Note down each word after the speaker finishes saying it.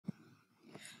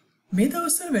මේ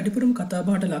දවස්වල වැඩිපුරම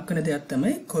කතාබහට ලක්වන දෙයක් තමයි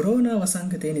කොරෝනා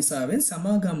වසංගතය නිසාවෙන්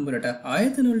සමාගම් වලට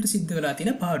ආයතන වලට සිද්ධ වෙලා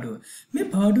තියෙන පාඩුව. මේ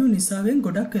පාඩුව නිසාවෙන්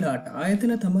ගොඩක් වෙලාට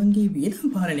ආයතන තමන්ගේ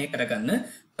වියදම් පාලනය කරගන්න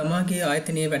තමාගේ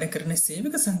ආයතනයේ වැඩ කරන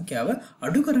සේවක සංඛ්‍යාව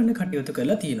අඩු කරන්න කටයුතු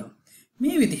කරලා තියෙනවා.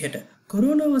 මේ විදිහට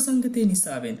කොරෝනා වසංගතය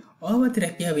නිසාවෙන් ආවත්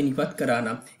රැකියාවෙන් ඉවත් කරා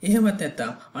නම් එහෙමත්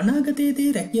නැත්නම් අනාගතයේදී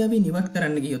රැකියාවෙන් ඉවත්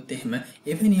කරන්න ගියොත් එහෙම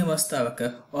එවැනි අවස්ථාවක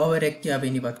ආව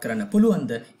රැකියාවෙන් ඉවත් කරන්න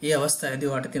පුළුවන්ද? ඒ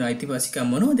අවස්ථාවේදී ඔයාට තියෙන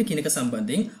අයිතිවාසිකම් මොනවද කියන එක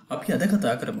සම්බන්ධයෙන් අපි අද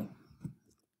කතා කරමු.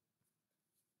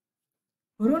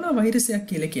 කොරෝනා වෛරසයක්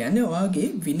කියලා කියන්නේ ඔයාගේ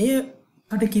විනය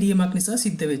කඩකිරීමක් නිසා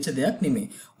සිද්ධ වෙච්ච දෙයක් නෙමෙයි.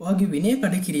 ඔයාගේ විනය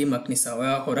කඩකිරීමක් නිසා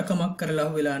ඔයා හොරකමක් කරලා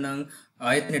වෙලා නම්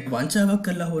ආයතනයට වංචාවක්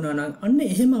කරලා වුණා නම් අන්න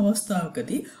එහෙම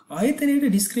අවස්ථාවකදී ආයතනයේ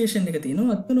ඩිස්ක්‍රිෂන් එක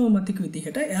තියෙනවා. අත්නෝමතික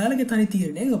විදිහට එයාලගේ තනි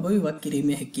තීරණයෙන් ඔබ ඉවත්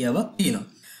කිරීමේ හැකියාවක් තියෙනවා.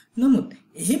 නමුත්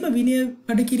එහෙම විනය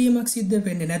කඩකිරීමක් සිද්ධ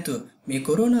වෙන්නේ නැතුව මේ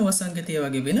කොරෝනා වසංගතය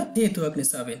වගේ වෙන හේතුවක්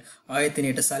නිසාවෙන්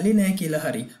ආයතනයට සල්ලි නැහැ කියලා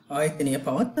හරි ආයතනය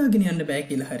පවත්වාගෙන යන්න බෑ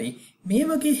කියලා හරි මේ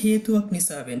වගේ හේතුවක්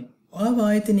නිසාවෙන් ආව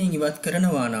ආයතනයෙන් ඉවත්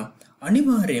කරනවා නම්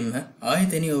අනිවාර්යයෙන්ම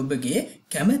ආයතනය ඔබගේ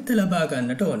කැමැත්ත ලබා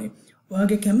ගන්නට ඕනේ.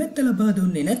 ඔයාගේ කැමැත්ත ලබා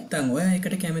දුන්නේ නැත්නම් ඔයා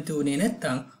ඒකට කැමති වුණේ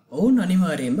නැත්නම් ඔවුන්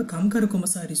අනිවාර්යයෙන්ම කම්කරු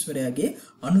කොමසාරිස්වරයාගේ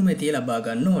අනුමැතිය ලබා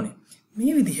ගන්න ඕනේ.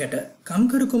 මේ විදිහට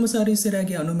කම්කරු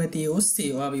කොමසාරිස්වරයාගේ අනුමැතිය ඔස්සේ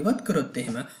ඔයා ඉවත් කරොත්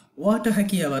එහෙම ඔයාට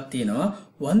හැකියාවක් තියෙනවා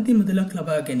වන්දි මුදලක්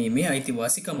ලබා ගැනීමේ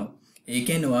අයිතිවාසිකමක්. ඒ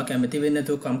කියන්නේ ඔයා කැමති වෙන්නේ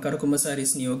නැතුව කම්කරු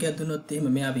කොමසාරිස් නියෝගයක් දුන්නොත් එහෙම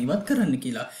මෙයා විවත් කරන්න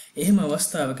කියලා. එහෙම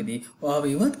අවස්ථාවකදී ඔයා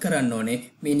විවත් කරන්න ඕනේ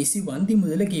මේ නිසි වන්දි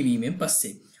මුදල ගෙවීමෙන්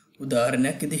පස්සේ.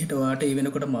 උදාහරණයක් විදිහට ඔයාට ඒ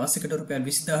වෙනකොට මාසෙකට රුපියල්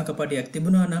 20000ක පඩියක්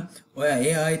තිබුණා නම් ඔයා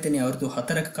ඒ ආයතනයේ අවුරුදු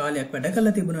 4ක කාලයක් වැඩ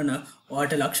කළා තිබුණා නම්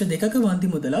ඔයාට ලක්ෂ 2ක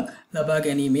වන්දි මුදලක් ලබා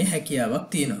ගැනීමේ හැකියාවක්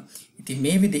තියෙනවා. ඉතින්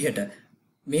මේ විදිහට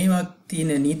මේවා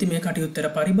තියෙන නීතිමය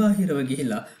කටයුත්තට පරිබාහිරව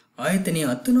ගිහිලා ආයතනයේ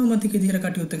අත්නෝමතික විදිහට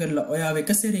කටයුතු කරලා ඔයාව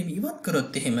එක සැරේම ඉවත්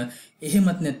කරොත්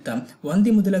එහෙමත් නැත්නම්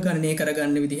වන්දි මුදල ගණනය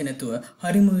කරගන්න විදිහ නැතුව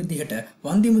හරිම විදිහට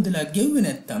වන්දි මුදලක් ගෙව්වේ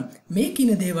නැත්නම් මේ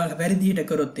කින දේවල් වැරදියට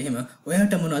කරොත් එහෙම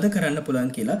ඔයාට මොනවද කරන්න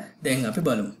පුළුවන් කියලා දැන් අපි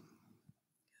බලමු.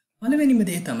 පළවෙනිම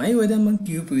දේ තමයි ඔය දැන් මම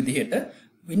කියපු විදිහට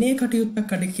විනය කටයුත්තක්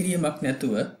කඩකිරීමක්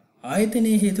නැතුව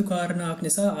ආයතනයේ හේතු කාරණාවක්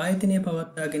නිසා ආයතනය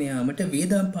පවත්වාගෙන යාමට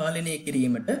වියදම් පාලනය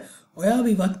කිරීමට ඔයාව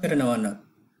ඉවත් කරනවා නම්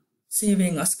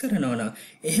සේවයෙන් අස් කරනවා නම්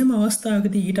එහෙම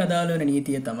අවස්ථාවකදී ඊට අදාළ වෙන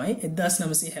නීතිය තමයි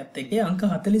 1971 අංක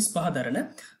 45 දරන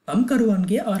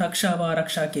කම්කරුවන්ගේ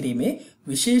ආරක්ෂා කිරීමේ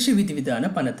විශේෂ විධිවිධාන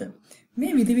පනත.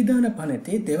 මේ විධිවිධාන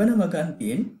පනතේ දෙවන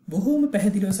වගන්තියෙන් බොහෝම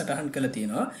පැහැදිලිව සටහන් කරලා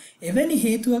තියෙනවා එවැනි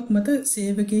හේතුවක් මත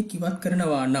සේවකයෙක් ඉවත්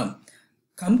කරනවා නම්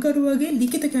කම්කරුවගේ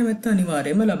ලිඛිත කැමැත්ත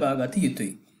අනිවාර්යයෙන්ම ලබා ගත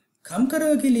යුතුයි.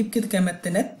 කම්කරුවගේ ලිඛිත කැමැත්ත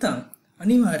නැත්නම්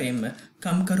අනිවාර්යයෙන්ම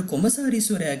කම්කරු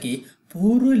කොමසාරිස්වරයාගේ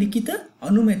පූර්ව ලිඛිත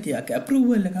අනුමැතියක්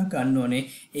අප්‍රූවල් එකක් ගන්න ඕනේ.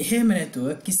 එහෙම නැතුව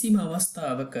කිසිම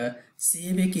අවස්ථාවක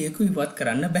සේවකයෙකු ඉවත්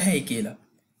කරන්න බෑ කියලා.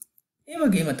 ඒ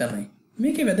වගේම තමයි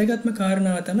මේකේ වැදගත්ම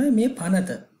කාරණාව තමයි මේ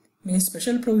පනත. මේ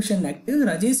ස්පෙෂල් ප්‍රොවිෂන් ඇක්ට් එක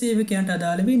රජයේ සේවකයන්ට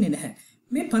අදාළ වෙන්නේ නැහැ.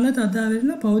 මේ පනත අදාළ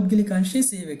වෙන පෞද්ගලික අංශයේ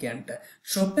සේවකයන්ට,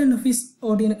 ෂොප් ඇන්ඩ් ඔෆිස්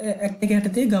ඇක්ට් එක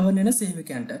යටතේ ගවර්න් වෙන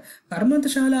සේවකයන්ට,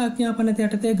 කර්මාන්තශාලා ආඥා පනත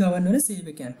යටතේ ගවර්න් වෙන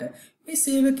සේවකයන්ට. මේ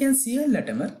සේවකයන්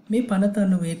සියල්ලටම මේ පනත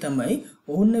අනුවේ තමයි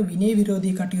ඔවුන් විනය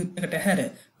විරෝධී කටයුත්තකට හැර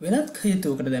වෙනත්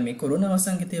හේතුවකට දැන් මේ කොරෝනා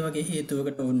වසංගතය වගේ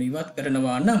හේතුවකට ඔවුන් ඉවත්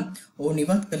කරනවා නම් ඔවුන්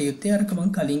ඉවත් කළ යුත්තේ අර මම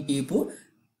කලින් කියපු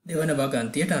දෙවන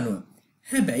වගන්තියට අනුව.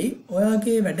 හැබැයි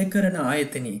ඔයාගේ වැඩ කරන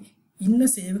ආයතනයේ ඉන්න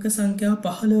සේවක සංඛ්‍යාව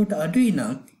 15ට අඩුයි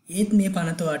නම් ඒත් මේ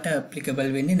පනත ඔයාට ඇප්ලිකබල්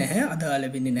වෙන්නේ නැහැ, අදාළ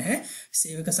වෙන්නේ නැහැ.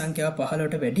 සේවක සංඛ්‍යාව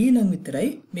 15ට වැඩි නම් විතරයි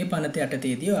මේ පනත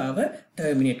යටතේදී ඔයාව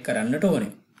ටර්මිනේට් කරන්නට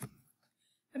ඕනේ.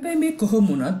 හැබැයි මේ කොහොම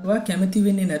වුණත් ඔයා කැමති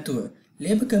වෙන්නේ නැතුව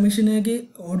ලේබර් කමිෂනර්ගේ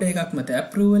ඕඩර් එකක් මත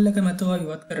අප්‍රූවල් එක මත ඔයා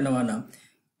ඉවත් කරනවා නම්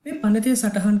මේ පනතේ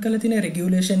සටහන් කරලා තියෙන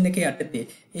රෙගියුලේෂන් එකේ යටතේ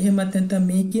එහෙමත් නැත්නම්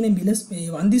මේ කියන මිලස් මේ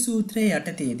වන්දි සූත්‍රයේ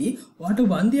යටතේදී ඔයාට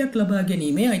වන්දියක් ලබා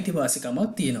ගැනීමේ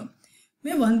අයිතිවාසිකමක් තියෙනවා.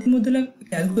 මේ වන්දි මුදල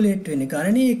කැල්කියුලේට් වෙන්නේ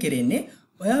ගණනය කෙරෙන්නේ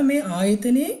ඔයා මේ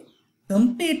ආයතනයේ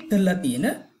කම්ප්ලීට් කරලා තියෙන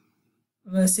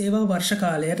සේවා වර්ෂ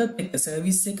කාලයටත් එක්ක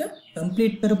සර්විස් එක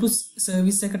කම්ප්ලීට් කරපු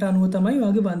සර්විස් එකට අනුව තමයි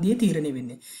ඔයාගේ වන්දිය තීරණය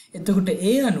වෙන්නේ. එතකොට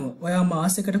ඒ අනුව ඔයා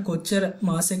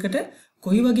මාසයකට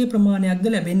කොයි වගේ ප්‍රමාණයක්ද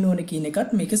ලැබෙන්න ඕනේ කියන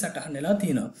එකත් මේකේ සටහන් වෙලා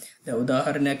තියෙනවා. දැන්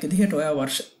උදාහරණයක් විදිහට ඔයා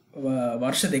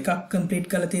වර්ෂ දෙකක් කම්ප්ලීට්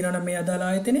කරලා තියෙනවා නම් මේ අදාළ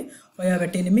ආයතනේ ඔයා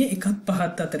වැටෙන්නේ මේ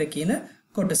 1.5 අතර කියන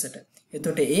කොටසට.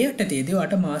 එතකොට ඒ යටතේදී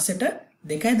ඔයාට මාසෙට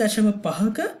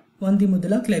 2.5ක වන්දි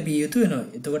මුදලක් ලැබිය යුතු වෙනවා.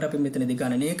 එතකොට අපි මෙතනදී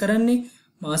ගණනය කරන්නේ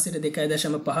මාසෙට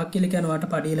 2.5ක් කියලා කියන ඔයාට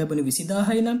පඩිය ලැබුණේ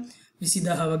 20000යි නම්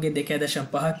 20000 වගේ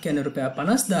 2.5ක් කියන්නේ රුපියල්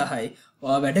 50000යි.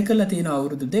 ඔයා වැඩ කරලා තියෙන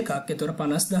අවුරුදු දෙකක්. ඒතකොට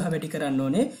 50000 වැඩි කරන්න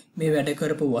ඕනේ මේ වැඩ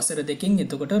කරපු වසර දෙකෙන්.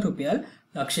 එතකොට රුපියල්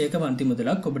ලක්ෂයක වන්දි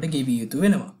මුදලක් ඔබට ගෙවිය යුතු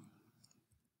වෙනවා.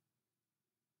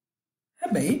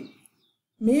 හැබැයි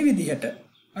මේ විදිහට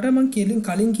අර මං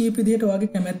කලින් කියපු විදිහට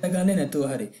ඔයාගේ කැමැත්ත ගන්න නැතුව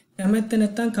හරි. කැමැත්ත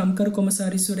නැත්තම් කම්කරු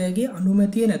කොමසාරිස්වරයාගේ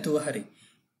අනුමැතිය නැතුව හරි.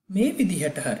 මේ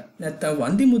විදිහට හරි. නැත්තම්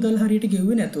වන්දි මුදල් හරියට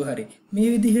ගෙව්වේ නැතුව හරි. මේ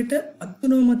විදිහට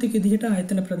අත්නෝමතික විදිහට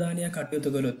ආයතන ප්‍රධානියා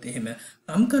කටයුතු කළොත් එහෙම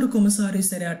කම්කරු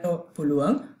කොමසාරිස්වරයාට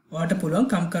පුළුවන්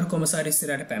කම්කරු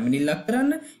කොමසාරිස්වරයාට පැමිණිල්ලක්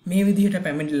කරන්න. මේ විදිහට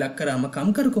පැමිණිල්ලක් කරාම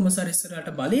කම්කරු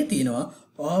කොමසාරිස්වරයාට බලය තියෙනවා.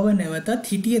 ඔයාව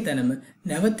නැවතත්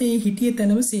හිටිය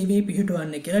තැනම සේවයේ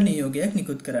පිහිටවන්න කියලා නියෝගයක්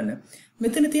නිකුත් කරන්න.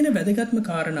 මෙතන තියෙන වැදගත්ම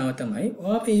කාරණාව තමයි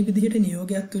ඔයාව මේ විදිහට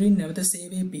නියෝගයක් තුලින් නැවත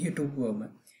සේවයේ පිහිටුවුවම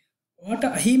ඔයාට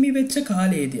අහිමි වෙච්ච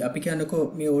කාලයේදී අපි කියනකෝ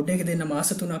මේ ඕඩර් එක දෙන්න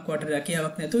මාස 3ක් වට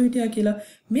රැකියාවක් නැතුව හිටියා කියලා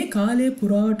මේ කාලය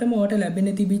පුරාවටම ඔයාට ලැබෙන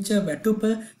තිබිච්ච වැටුප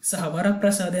සහ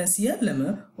වරප්‍රසාදයන් සියල්ලම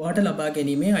ඔයාට ලබා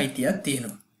ගැනීමේ අයිතියක්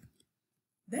තියෙනවා.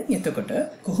 දැන් එතකොට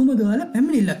කොහොමද ඔයාලා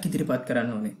පැමිණිල්ලක් ඉදිරිපත්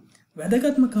කරන්න ඕනේ?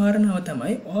 වැදගත්ම කාරණාව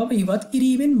තමයි ඔයාව ඉවත්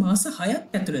කිරීමෙන් මාස 6ක්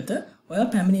ඇතුළත ඔයා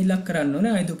පැමිණිල්ලක් කරන්න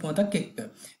ඕනේ අයදුපොතක් එක්ක.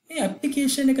 මේ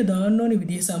ඇප්ලිකේෂන් එක දාන්න ඕනේ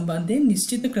විදිහ සම්බන්ධයෙන්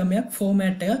නිශ්චිත ක්‍රමයක්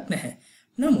ෆෝමැට් එකක් නැහැ.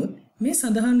 නමුත් මේ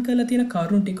සඳහන් කරලා තියෙන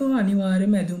කරුණු ටික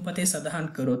අනිවාර්යයෙන්ම ඇදුම්පතේ සඳහන්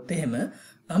කරොත් එහෙම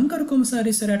කම්කරු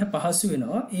කොමසාරිස්වරයාට පහසු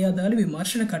වෙනවා ඒ අදාළ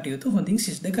විමර්ශන කටයුතු හොඳින්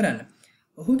සිද්ධ කරන්න.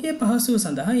 ඔහුගේ පහසුව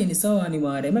සඳහා ඒ නිසා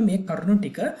අනිවාර්යයෙන්ම මේ කරුණු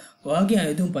ටික ඔයාගේ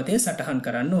ඇදුම්පතේ සටහන්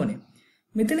කරන්න ඕනේ.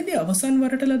 මෙතනදී අවසන්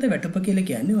වරට ලද වැටුප කියලා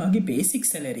කියන්නේ ඔයාගේ බේසික්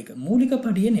සැලරි එක මූලික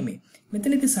පඩිය නෙමෙයි.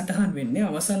 මෙතනදී සටහන් වෙන්නේ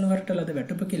අවසන් වරට ලද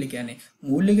වැටුප කියලා කියන්නේ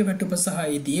මූලික වැටුප සහ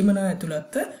ඒ දීමනා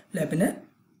ඇතුළත්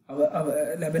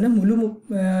ලැබෙන මුළු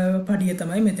පඩිය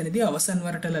තමයි මෙතනදී අවසන්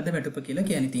වරට ලද වැටුප කියලා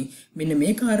කියන්නේ. ඉතින් මෙන්න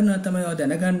මේ කාරණා තමයි ඔයා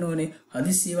දැනගන්න ඕනේ.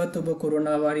 හදිස්සියවත් ඔබ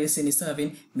කොරෝනා වෛරස්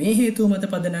නිසාවෙන් මේ හේතුව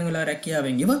මත පදනම් වෙලා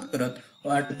රැකියාවෙන් ඉවත් කරොත්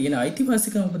ඔයාට තියෙන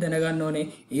අයිතිවාසිකම් ඔබ දැනගන්න ඕනේ.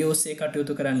 ඒ ඔස්සේ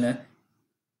කටයුතු කරන්න.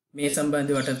 මේ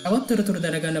සම්බන්ධව තවත් තොරතුරු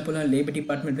දැනගන්න පුළුවන් ලේබර්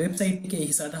ඩිපාර්ට්මන්ට් වෙබ්සයිට් එකේ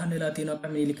එහි සඳහන් වෙලා තියෙනවා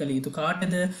පැමිණිලි කළ යුතු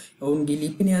කාටද ඔවුන්ගේ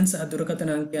ලිපිනයන් සහ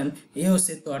දුරකථන අංකයන් ඒ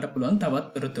ඔස්සේත් ඔයාලට පුළුවන්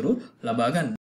තවත් තොරතුරු ලබා ගන්න.